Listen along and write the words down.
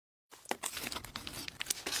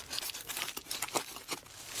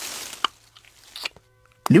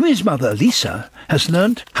Louis's mother, Lisa, has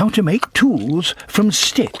learnt how to make tools from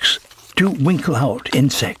sticks to winkle out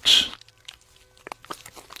insects.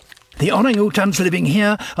 The orangutans living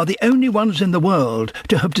here are the only ones in the world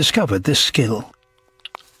to have discovered this skill.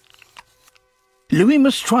 Louis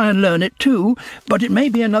must try and learn it too, but it may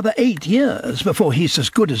be another 8 years before he's as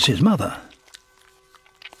good as his mother.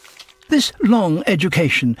 This long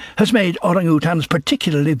education has made orangutans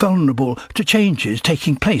particularly vulnerable to changes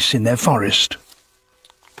taking place in their forest.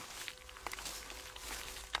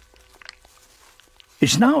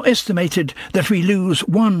 It's now estimated that we lose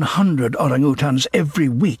 100 orangutans every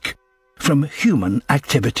week from human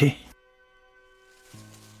activity.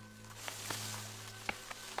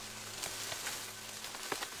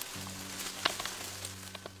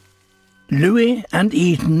 Louis and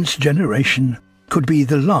Eden's generation could be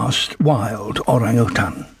the last wild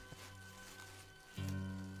orangutan.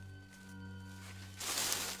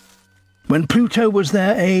 When Pluto was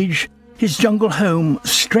their age, his jungle home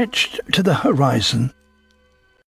stretched to the horizon.